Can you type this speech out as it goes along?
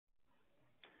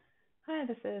Hi,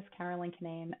 this is Carolyn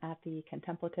Kinane at the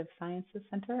Contemplative Sciences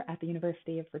Center at the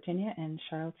University of Virginia in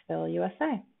Charlottesville,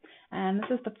 USA. And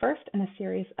this is the first in a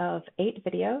series of 8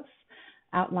 videos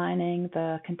outlining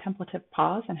the contemplative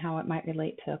pause and how it might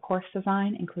relate to course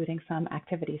design, including some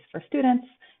activities for students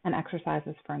and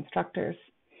exercises for instructors.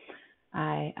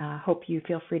 I hope you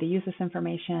feel free to use this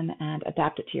information and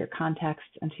adapt it to your context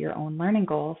and to your own learning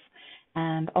goals.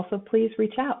 And also, please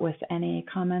reach out with any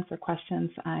comments or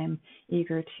questions. I'm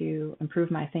eager to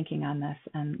improve my thinking on this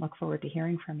and look forward to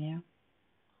hearing from you.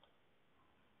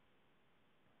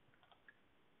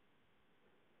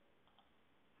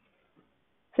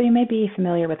 So you may be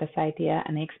familiar with this idea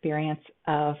and the experience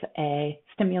of a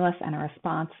stimulus and a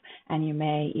response, and you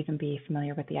may even be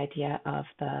familiar with the idea of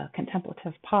the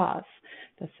contemplative pause.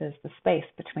 This is the space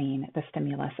between the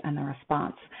stimulus and the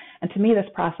response. And to me, this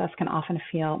process can often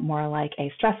feel more like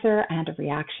a stressor and a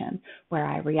reaction, where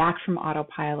I react from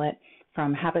autopilot,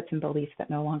 from habits and beliefs that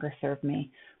no longer serve me,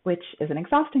 which is an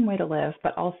exhausting way to live,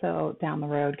 but also down the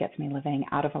road gets me living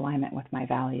out of alignment with my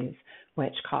values,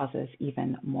 which causes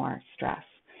even more stress.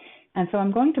 And so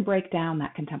I'm going to break down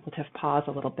that contemplative pause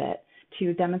a little bit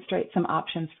to demonstrate some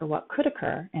options for what could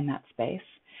occur in that space.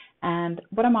 And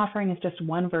what I'm offering is just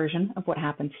one version of what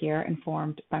happens here,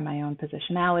 informed by my own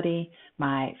positionality,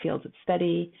 my fields of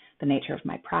study, the nature of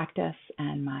my practice,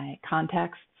 and my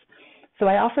contexts. So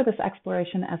I offer this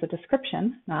exploration as a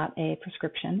description, not a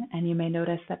prescription, and you may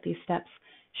notice that these steps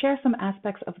share some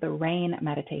aspects of the RAIN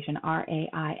meditation,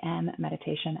 R-A-I-N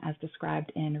meditation, as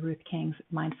described in Ruth King's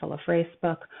Mindful of Race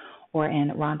book, or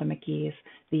in Rhonda McGee's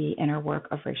The Inner Work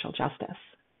of Racial Justice.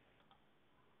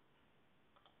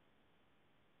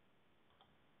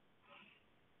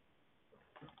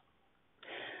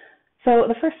 So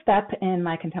the first step in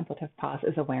my contemplative pause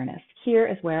is awareness. Here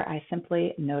is where I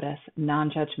simply notice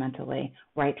non-judgmentally,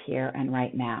 right here and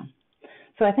right now.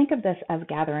 So I think of this as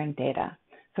gathering data.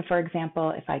 So for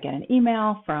example, if I get an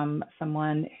email from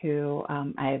someone who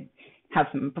I have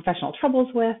some professional troubles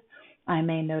with, I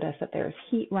may notice that there's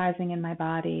heat rising in my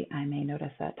body. I may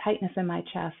notice a tightness in my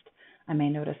chest. I may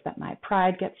notice that my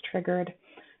pride gets triggered.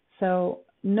 So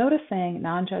noticing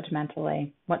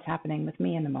non-judgmentally what's happening with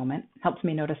me in the moment helps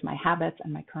me notice my habits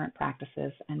and my current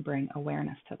practices and bring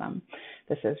awareness to them.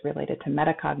 This is related to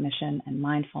metacognition and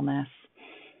mindfulness.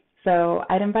 So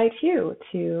I'd invite you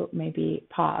to maybe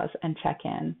pause and check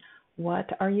in. What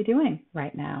are you doing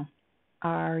right now?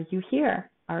 Are you here?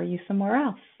 Are you somewhere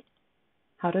else?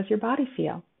 How does your body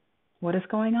feel? What is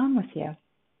going on with you?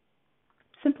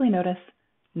 Simply notice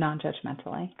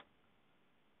non-judgmentally.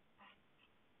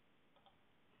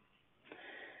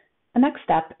 The next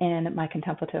step in my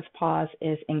contemplative pause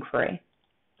is inquiry.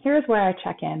 Here is where I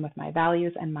check in with my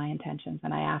values and my intentions,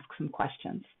 and I ask some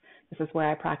questions. This is where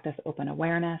I practice open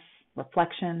awareness,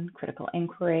 reflection, critical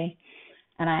inquiry,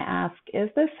 and I ask, is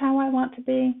this how I want to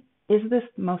be? Is this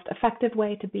the most effective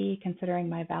way to be, considering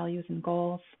my values and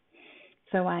goals?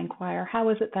 So I inquire, how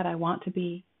is it that I want to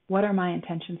be? What are my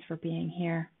intentions for being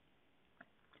here?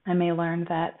 I may learn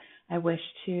that I wish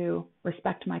to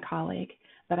respect my colleague,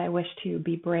 that I wish to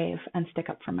be brave and stick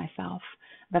up for myself,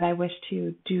 that I wish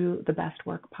to do the best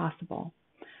work possible.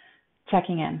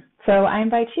 Checking in. So I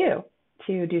invite you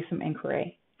to do some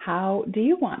inquiry. How do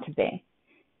you want to be?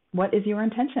 What is your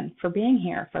intention for being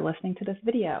here, for listening to this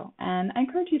video? And I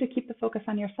encourage you to keep the focus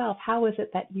on yourself. How is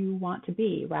it that you want to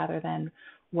be, rather than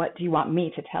what do you want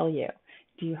me to tell you?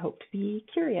 Do you hope to be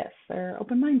curious or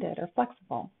open-minded or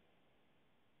flexible?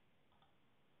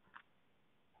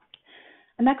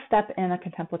 The next step in a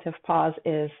contemplative pause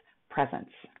is presence.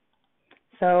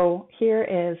 So here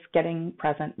is getting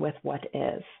present with what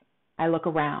is. I look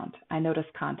around. I notice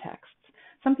context.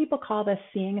 Some people call this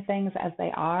seeing things as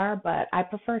they are, but I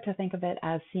prefer to think of it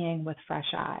as seeing with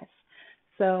fresh eyes.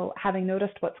 So having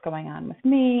noticed what's going on with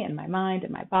me and my mind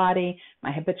and my body,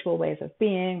 my habitual ways of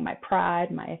being, my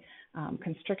pride, my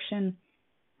constriction,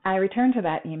 I return to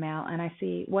that email and I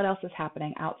see what else is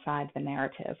happening outside the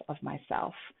narrative of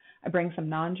myself. I bring some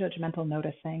non-judgmental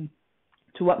noticing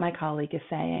to what my colleague is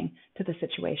saying, to the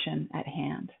situation at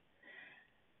hand.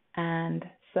 And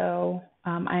so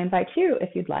I invite you,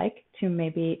 if you'd like, to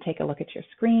maybe take a look at your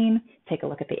screen, take a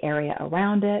look at the area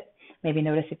around it, maybe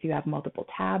notice if you have multiple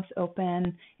tabs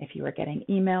open, if you are getting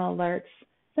email alerts,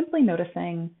 simply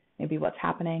noticing maybe what's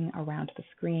happening around the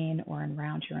screen or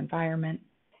around your environment.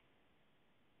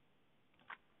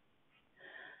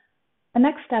 The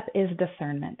next step is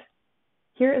discernment.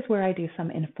 Here is where I do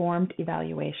some informed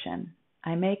evaluation.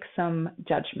 I make some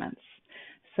judgments.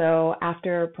 So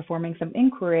after performing some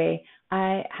inquiry,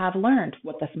 I have learned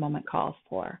what this moment calls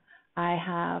for. I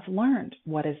have learned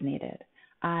what is needed.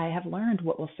 I have learned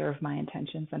what will serve my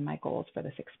intentions and my goals for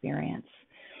this experience.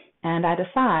 And I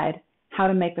decide how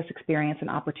to make this experience an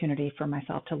opportunity for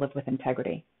myself to live with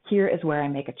integrity. Here is where I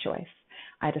make a choice.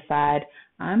 I decide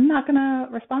I'm not going to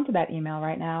respond to that email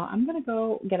right now. I'm going to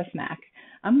go get a snack.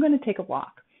 I'm going to take a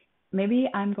walk. Maybe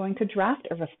I'm going to draft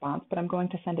a response, but I'm going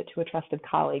to send it to a trusted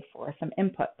colleague for some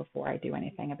input before I do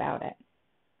anything about it.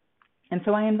 And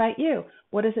so I invite you,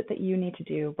 what is it that you need to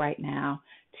do right now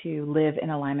to live in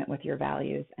alignment with your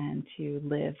values and to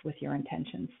live with your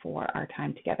intentions for our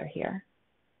time together here?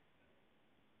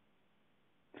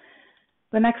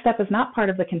 The next step is not part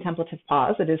of the contemplative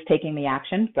pause. It is taking the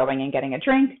action, going and getting a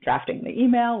drink, drafting the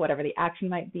email, whatever the action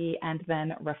might be, and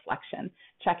then reflection,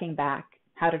 checking back.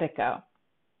 How did it go?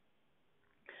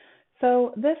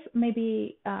 So this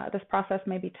process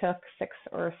maybe took 6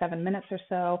 or 7 minutes or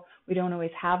so. We don't always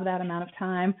have that amount of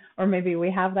time, or maybe we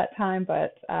have that time,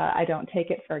 but I don't take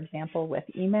it, for example, with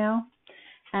email.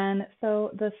 And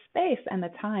so the space and the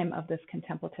time of this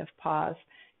contemplative pause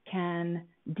can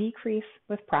decrease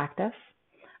with practice.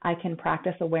 I can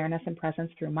practice awareness and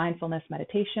presence through mindfulness,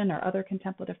 meditation, or other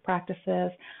contemplative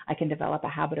practices. I can develop a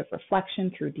habit of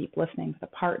reflection through deep listening with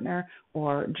a partner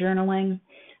or journaling.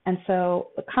 And so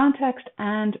the context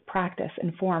and practice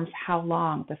informs how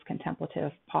long this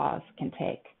contemplative pause can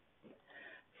take.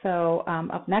 So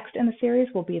up next in the series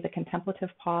will be the contemplative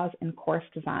pause in course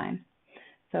design.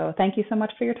 So thank you so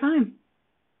much for your time.